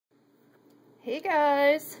Hey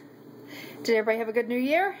guys, did everybody have a good new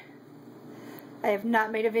year? I have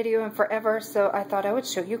not made a video in forever, so I thought I would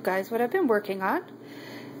show you guys what I've been working on.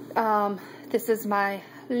 This is my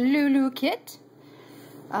Lulu kit.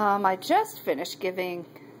 I just finished giving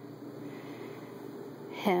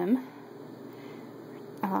him,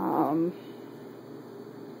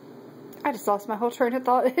 I just lost my whole train of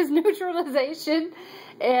thought, his neutralization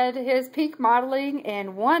and his pink modeling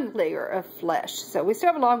and one layer of flesh. So we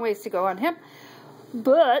still have a long ways to go on him,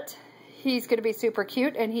 but he's going to be super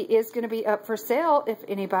cute, and he is going to be up for sale. If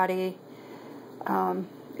anybody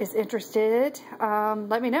is interested,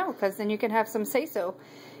 let me know, because then you can have some say-so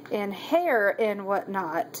in hair and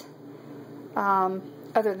whatnot. Other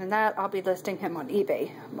than that, I'll be listing him on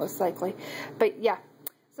eBay, most likely. But yeah,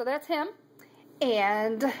 so that's him.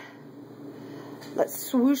 And let's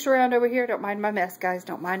swoosh around over here. Don't mind my mess, guys.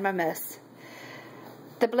 Don't mind my mess.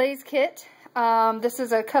 The Blaze kit. This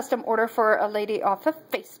is a custom order for a lady off of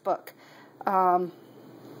Facebook.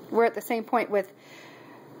 We're at the same point with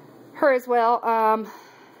her as well.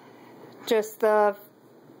 Just the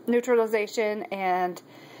neutralization and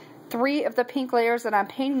 3 of the pink layers, and I'm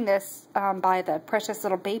painting this by the Precious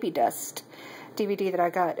Little Baby Dust DVD that I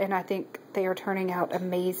got, and I think they are turning out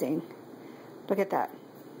amazing. Look at that.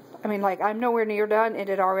 I mean, like, I'm nowhere near done, and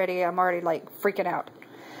I'm already, like, freaking out.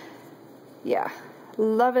 Yeah.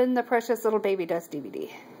 Loving the Precious Little Baby Dust DVD.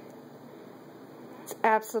 It's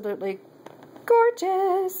absolutely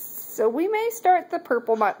gorgeous. So we may start the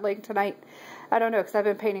purple mottling tonight. I don't know, because I've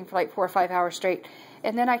been painting for like 4 or 5 hours straight.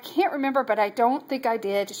 And then I can't remember, but I don't think I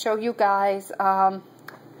did show you guys, unless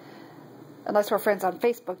we're friends on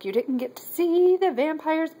Facebook, you didn't get to see the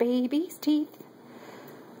vampire's baby's teeth.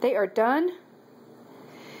 They are done.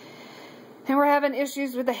 And we're having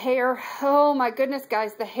issues with the hair. Oh my goodness,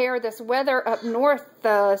 guys, the hair, this weather up north,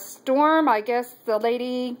 the storm, I guess the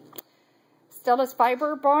lady Stella's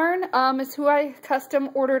Fiber Barn is who I custom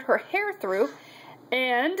ordered her hair through.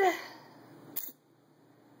 And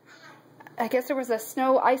I guess there was a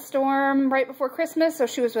snow ice storm right before Christmas, so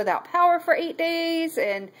she was without power for 8 days,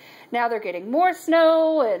 and now they're getting more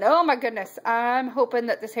snow, and oh my goodness, I'm hoping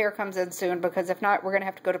that this hair comes in soon, because if not, we're going to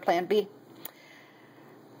have to go to Plan B.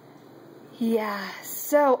 Yeah,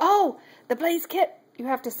 so, oh, the Blaze kit, you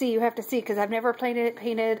have to see, because I've never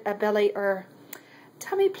painted a belly or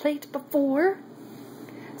tummy plate before.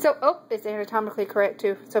 So, oh, it's anatomically correct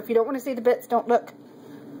too, so if you don't want to see the bits, don't look.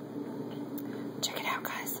 Check it out,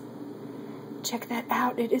 guys. Check that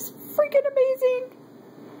out. It is freaking amazing.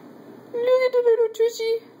 Look at the little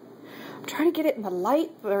tushy. I'm trying to get it in the light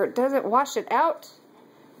where it doesn't wash it out.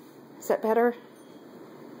 Is that better?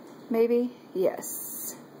 Maybe?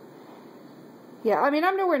 Yes. Yeah, I mean,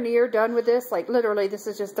 I'm nowhere near done with this. Like, literally, this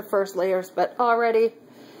is just the first layers, but already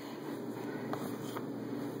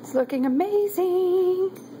it's looking amazing.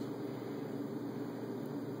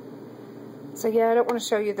 So, yeah, I don't want to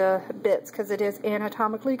show you the bits because it is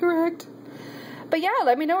anatomically correct. But, yeah,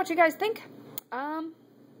 let me know what you guys think.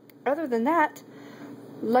 Other than that,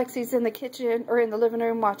 Lexi's in the kitchen, or in the living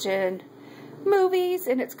room, watching movies,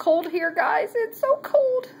 and it's cold here, guys. It's so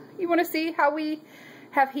cold. You want to see how we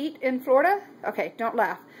have heat in Florida? Okay, don't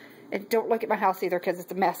laugh. And don't look at my house either, because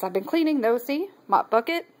it's a mess. I've been cleaning those, see? Mop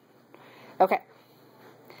bucket. Okay.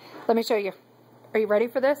 Let me show you. Are you ready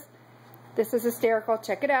for this? This is hysterical.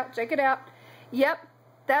 Check it out. Check it out. Yep.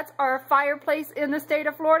 That's our fireplace in the state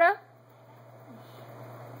of Florida.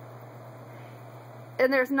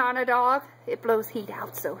 And there's Nana dog. It blows heat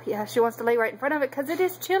out, so yeah, she wants to lay right in front of it, because it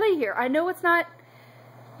is chilly here. I know it's not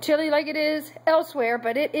chilly like it is elsewhere,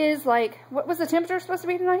 but it is like, what was the temperature supposed to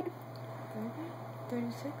be tonight?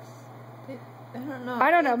 36? I don't know. I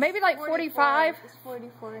don't know. Maybe like 45. It's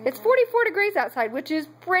 44. It's 44 degrees outside, which is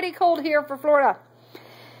pretty cold here for Florida.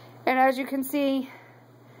 And as you can see,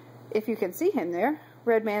 if you can see him there,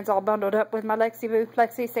 Redman's all bundled up with my Lexi boo.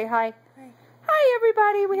 Lexi, say hi. Hi. Hi,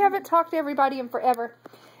 everybody. We haven't talked to everybody in forever.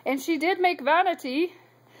 And she did make Vanity.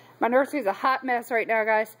 My nursery's a hot mess right now,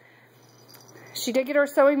 guys. She did get her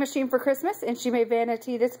sewing machine for Christmas, and she made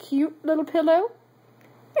Vanity this cute little pillow.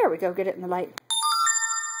 There we go, get it in the light.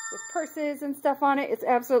 With purses and stuff on it. It's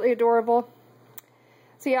absolutely adorable.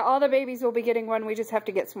 So yeah, all the babies will be getting one. We just have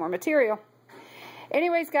to get some more material.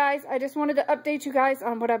 Anyways, guys, I just wanted to update you guys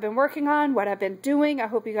on what I've been working on, what I've been doing. I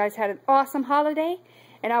hope you guys had an awesome holiday,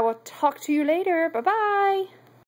 and I will talk to you later. Bye-bye.